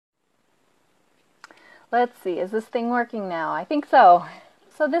Let's see, is this thing working now? I think so.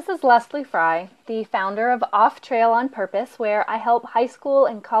 So this is Leslie Fry, the founder of Off Trail on Purpose, where I help high school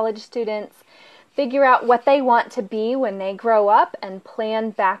and college students figure out what they want to be when they grow up and plan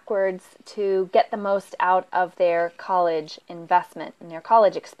backwards to get the most out of their college investment and their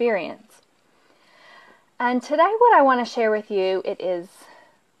college experience. And today what I want to share with you, it is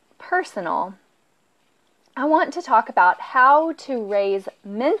personal. I want to talk about how to raise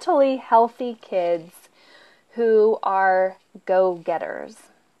mentally healthy kids who are go-getters.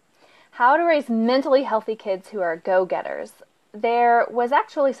 How to raise mentally healthy kids who are go-getters. There was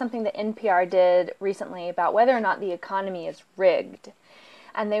actually something that NPR did recently about whether or not the economy is rigged.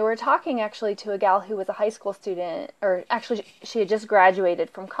 And they were talking actually to a gal who was a high school student, or actually she had just graduated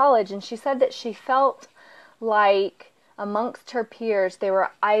from college, and she said that she felt like amongst her peers they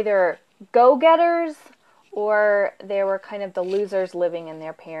were either go-getters or they were kind of the losers living in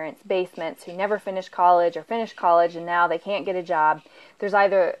their parents' basements who never finished college or finished college and now they can't get a job. There's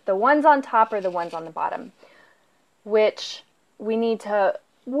either the ones on top or the ones on the bottom, which we need to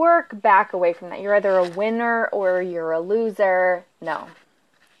work back away from that. You're either a winner or you're a loser. No.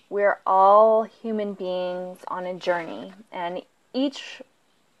 We're all human beings on a journey, and each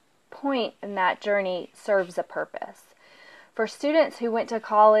point in that journey serves a purpose. For students who went to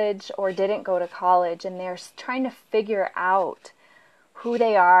college or didn't go to college and they're trying to figure out who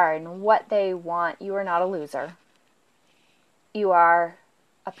they are and what they want, you are not a loser. You are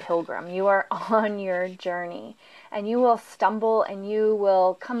a pilgrim. You are on your journey, and you will stumble and you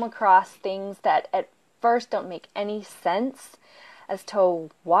will come across things that at first don't make any sense as to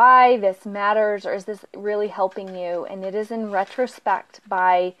why this matters or is this really helping you. And it is in retrospect,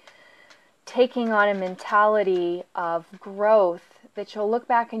 by taking on a mentality of growth, that you'll look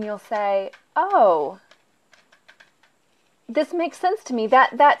back and you'll say, oh, this makes sense to me.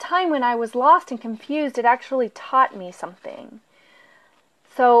 That time when I was lost and confused, it actually taught me something.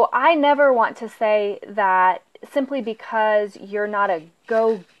 So I never want to say that simply because you're not a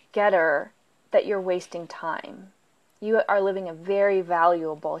go-getter that you're wasting time. You are living a very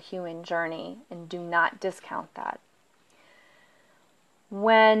valuable human journey, and do not discount that.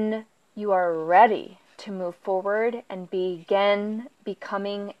 When you are ready to move forward and begin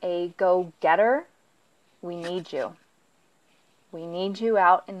becoming a go-getter, we need you. We need you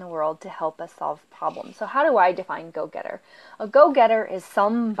out in the world to help us solve problems. So how do I define go-getter? A go-getter is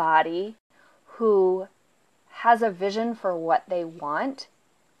somebody who has a vision for what they want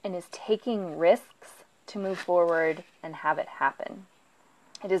and is taking risks to move forward and have it happen.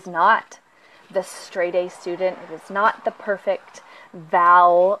 It is not the straight-A student. It is not the perfect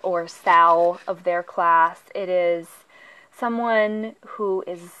Val or Sal of their class. It is someone who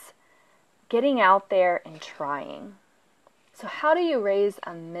is getting out there and trying. So how do you raise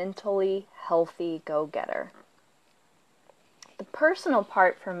a mentally healthy go-getter? The personal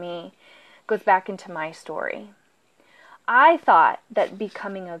part for me goes back into my story. I thought that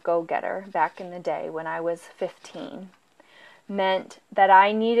becoming a go-getter back in the day when I was 15 meant that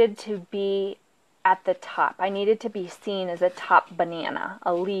I needed to be at the top. I needed to be seen as a top banana,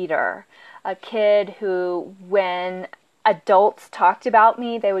 a leader, a kid who, when adults talked about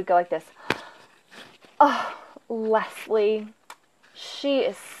me, they would go like this, oh, Leslie, she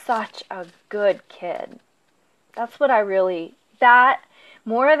is such a good kid. That's what that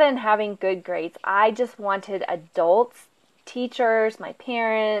more than having good grades, I just wanted adults, teachers, my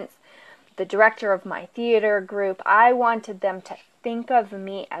parents, the director of my theater group, I wanted them to think of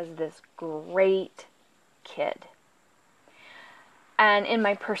me as this great kid. And in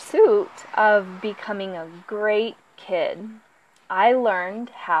my pursuit of becoming a great kid, I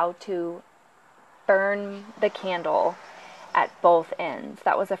learned how to burn the candle at both ends.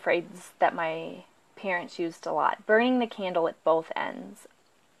 That was a phrase that my parents used a lot. Burning the candle at both ends.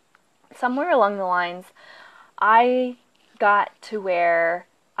 Somewhere along the lines, I got to where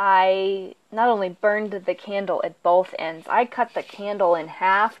I not only burned the candle at both ends, I cut the candle in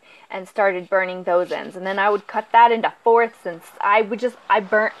half and started burning those ends. And then I would cut that into fourths, and I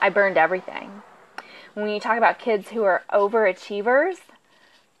burned everything. When you talk about kids who are overachievers,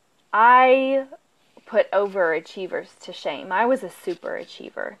 I put overachievers to shame. I was a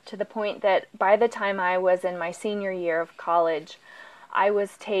superachiever, to the point that by the time I was in my senior year of college, I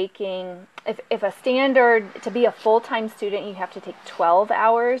was taking, if a standard, to be a full-time student, you have to take 12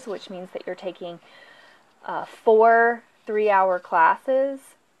 hours, which means that you're taking 4 3-hour classes.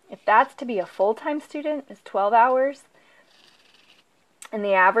 If that's to be a full-time student, it's 12 hours. And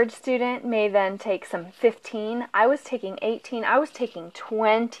the average student may then take some 15. I was taking 18. I was taking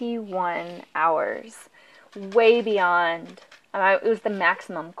 21 hours, way beyond It was the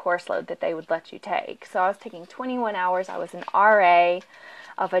maximum course load that they would let you take. So I was taking 21 hours. I was an RA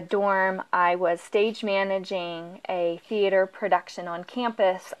of a dorm. I was stage managing a theater production on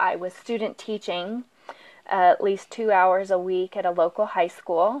campus. I was student teaching at least 2 hours a week at a local high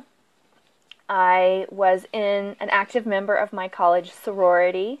school. I was an active member of my college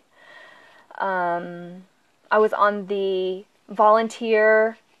sorority. I was on the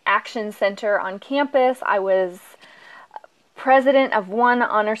volunteer action center on campus. I was president of one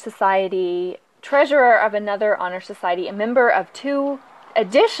honor society, treasurer of another honor society, a member of 2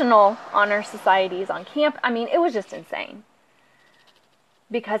 additional honor societies on camp. I mean, it was just insane.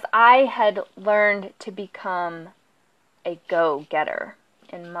 Because I had learned to become a go-getter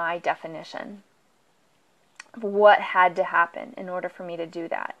in my definition of what had to happen in order for me to do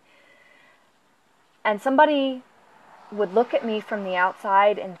that. And somebody would look at me from the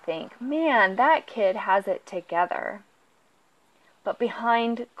outside and think, man, that kid has it together. But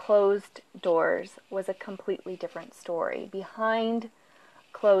behind closed doors was a completely different story. Behind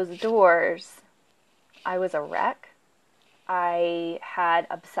closed doors, I was a wreck. I had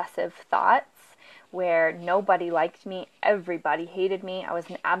obsessive thoughts where nobody liked me, everybody hated me. I was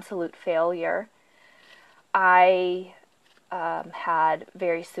an absolute failure. I had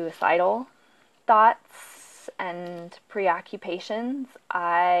very suicidal thoughts and preoccupations.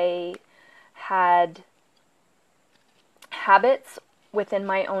 I had habits within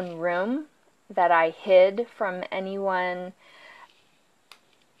my own room that I hid from anyone,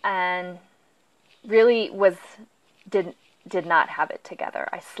 and really did not have it together.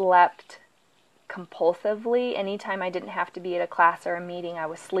 I slept compulsively. Anytime I didn't have to be at a class or a meeting, I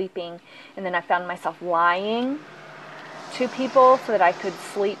was sleeping, and then I found myself lying to people so that I could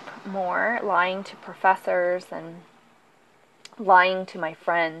sleep more, lying to professors and lying to my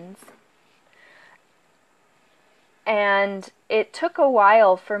friends. And it took a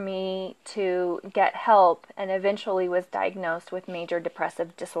while for me to get help, and eventually was diagnosed with major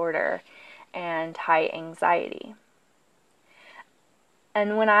depressive disorder and high anxiety.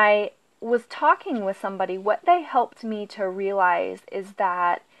 And when I was talking with somebody, what they helped me to realize is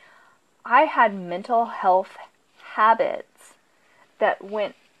that I had mental health habits that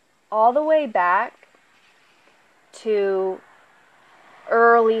went all the way back to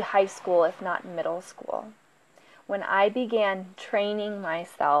early high school, if not middle school, when I began training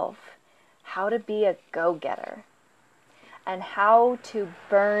myself how to be a go-getter and how to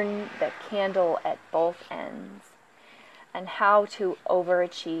burn the candle at both ends, and how to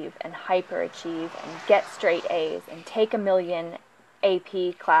overachieve and hyperachieve and get straight A's and take 1,000,000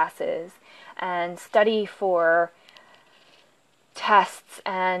 AP classes and study for tests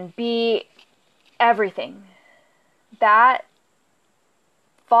and be everything. That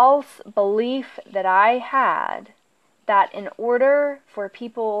false belief that I had, that in order for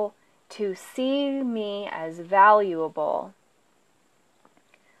people to see me as valuable,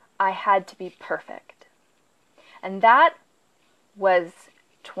 I had to be perfect. And that was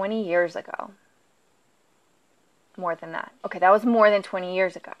 20 years ago. More than that. Okay, that was more than 20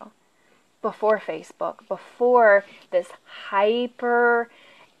 years ago. Before Facebook, before this hyper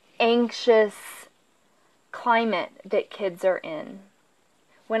anxious climate that kids are in.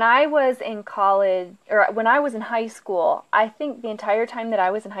 When I was in college, or when I was in high school, I think the entire time that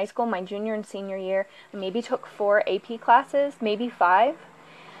I was in high school, my junior and senior year, I maybe took 4 AP classes, maybe 5.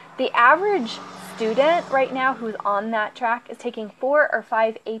 The average student right now who's on that track is taking 4 or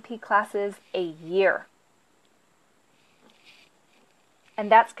 5 AP classes a year.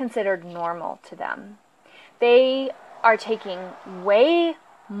 And that's considered normal to them. They are taking way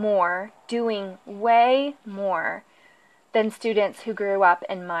more, doing way more than students who grew up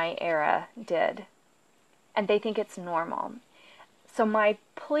in my era did. And they think it's normal. So my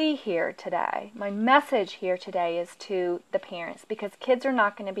plea here today, my message here today is to the parents, because kids are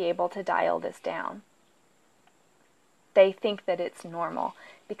not going to be able to dial this down. They think that it's normal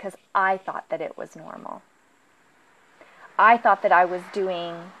because I thought that it was normal. I thought that I was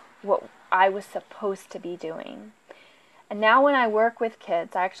doing what I was supposed to be doing. And now when I work with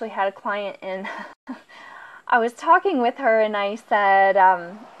kids, I actually had a client in, I was talking with her and I said,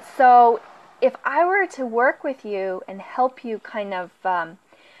 so if I were to work with you and help you kind of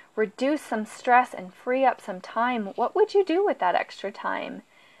reduce some stress and free up some time, what would you do with that extra time?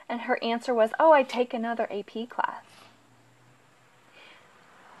 And her answer was, oh, I'd take another AP class.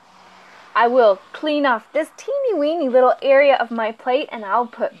 I will clean off this teeny weeny little area of my plate and I'll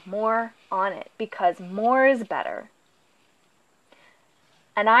put more on it, because more is better.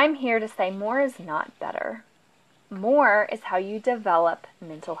 And I'm here to say more is not better. More is how you develop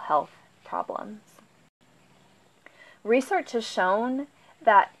mental health problems. Research has shown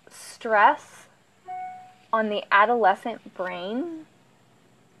that stress on the adolescent brain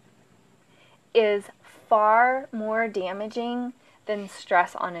is far more damaging than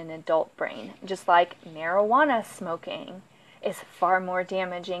stress on an adult brain. Just like marijuana smoking is far more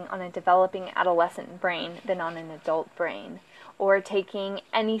damaging on a developing adolescent brain than on an adult brain. Or taking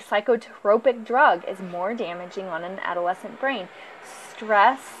any psychotropic drug is more damaging on an adolescent brain.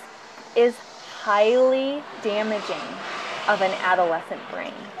 Stress is highly damaging of an adolescent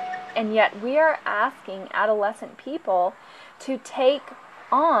brain. And yet we are asking adolescent people to take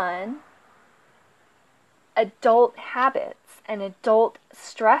on adult habits and adult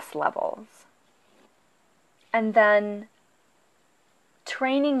stress levels, and then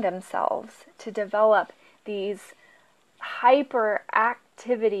training themselves to develop these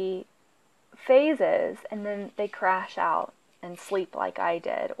hyperactivity phases, and then they crash out and sleep like I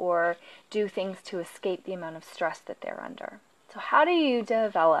did, or do things to escape the amount of stress that they're under. So how do you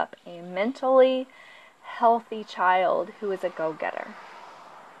develop a mentally healthy child who is a go-getter?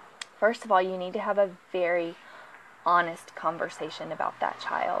 First of all, you need to have a very honest conversation about that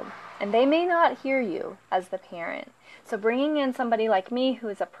child. And they may not hear you as the parent. So bringing in somebody like me who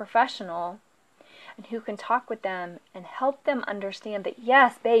is a professional and who can talk with them and help them understand that,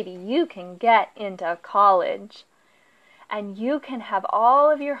 yes, baby, you can get into college and you can have all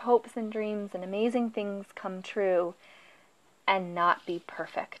of your hopes and dreams and amazing things come true and not be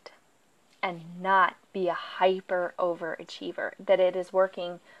perfect and not be a hyper overachiever. That it is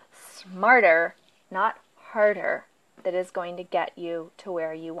working smarter, not harder, that is going to get you to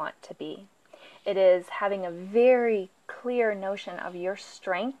where you want to be. It is having a very clear notion of your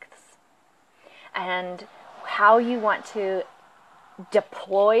strengths and how you want to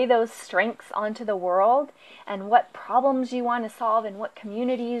deploy those strengths onto the world, and what problems you want to solve and what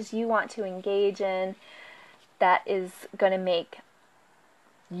communities you want to engage in, that is going to make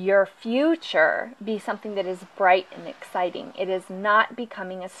your future be something that is bright and exciting. It is not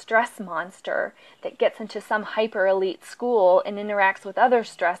becoming a stress monster that gets into some hyper elite school and interacts with other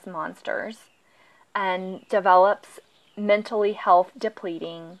stress monsters and develops mentally health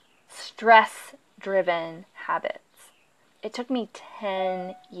depleting, stress driven habits. It took me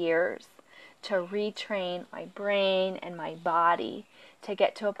 10 years to retrain my brain and my body to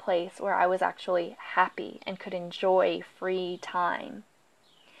get to a place where I was actually happy and could enjoy free time.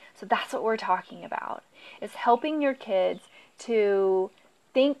 So that's what we're talking about, is helping your kids to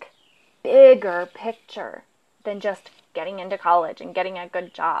think bigger picture than just getting into college and getting a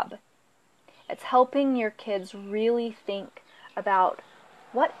good job. It's helping your kids really think about,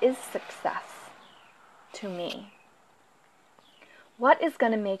 what is success to me? What is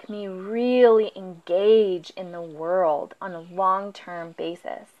going to make me really engage in the world on a long-term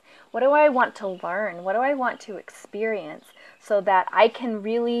basis? What do I want to learn? What do I want to experience so that I can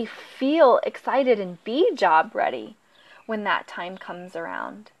really feel excited and be job ready when that time comes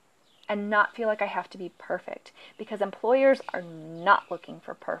around, and not feel like I have to be perfect? Because employers are not looking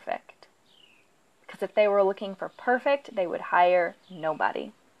for perfect. Because if they were looking for perfect, they would hire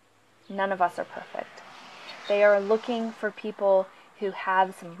nobody. None of us are perfect. They are looking for people who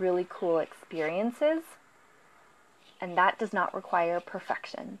have some really cool experiences, and that does not require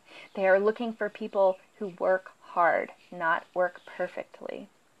perfection. They are looking for people who work hard, not work perfectly.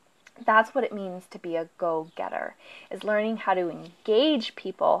 That's what it means to be a go-getter, is learning how to engage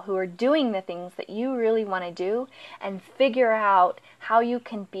people who are doing the things that you really want to do and figure out how you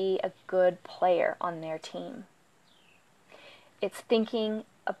can be a good player on their team. It's thinking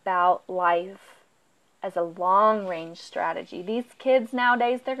about life as a long-range strategy. These kids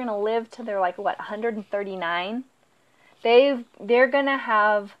nowadays, they're going to live till they're like, 139? They're going to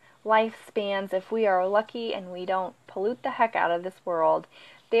have lifespans, if we are lucky and we don't pollute the heck out of this world,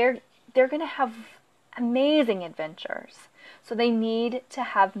 they're going to have amazing adventures. So they need to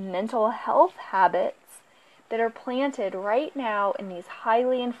have mental health habits that are planted right now in these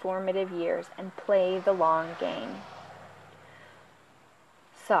highly informative years and play the long game.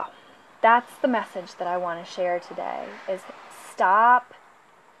 So that's the message that I want to share today, is stop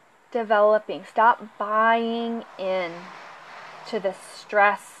buying in to the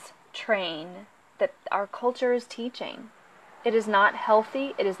stress train that our culture is teaching. It is not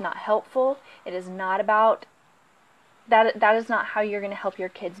healthy. It is not helpful. It is not about that. That is not how you're going to help your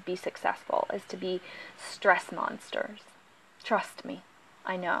kids be successful, is to be stress monsters. Trust me,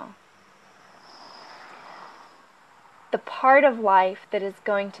 I know. The part of life that is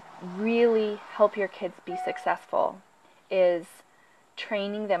going to really help your kids be successful is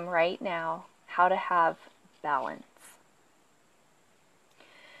training them right now how to have balance.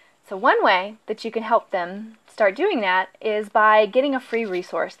 So one way that you can help them start doing that is by getting a free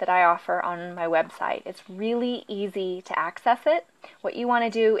resource that I offer on my website. It's really easy to access it. What you want to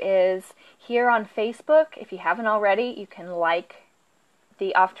do is here on Facebook, if you haven't already, you can like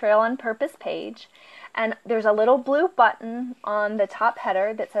the Off Trail on Purpose page, and there's a little blue button on the top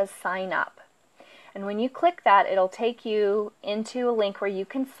header that says sign up. And when you click that, it'll take you into a link where you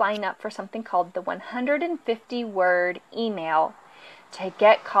can sign up for something called the 150-word email to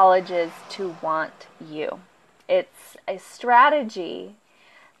get colleges to want you. It's a strategy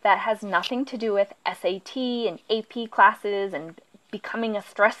that has nothing to do with SAT and AP classes and becoming a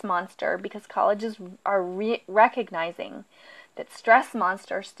stress monster, because colleges are recognizing that stress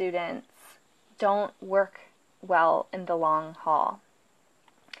monster students don't work well in the long haul.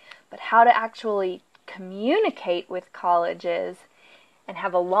 But how to actually communicate with colleges and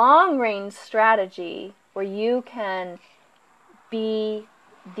have a long-range strategy where you can be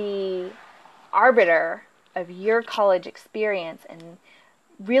the arbiter of your college experience and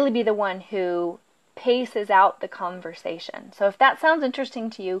really be the one who paces out the conversation. So if that sounds interesting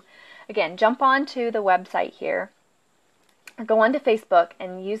to you, again, jump onto the website here, or go onto Facebook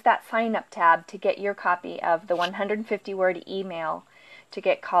and use that sign up tab to get your copy of the 150-word email to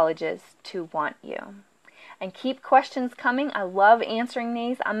get colleges to want you. And keep questions coming. I love answering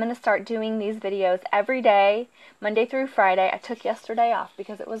these. I'm going to start doing these videos every day, Monday through Friday. I took yesterday off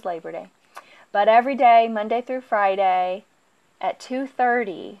because it was Labor Day. But every day, Monday through Friday at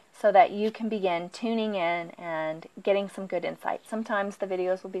 2:30, so that you can begin tuning in and getting some good insight. Sometimes the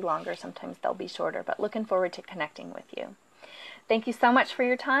videos will be longer, sometimes they'll be shorter, but looking forward to connecting with you. Thank you so much for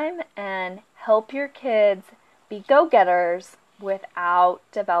your time, and help your kids be go-getters without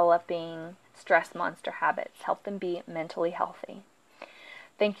developing stress monster habits. Help them be mentally healthy.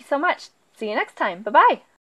 Thank you so much. See you next time. Bye-bye.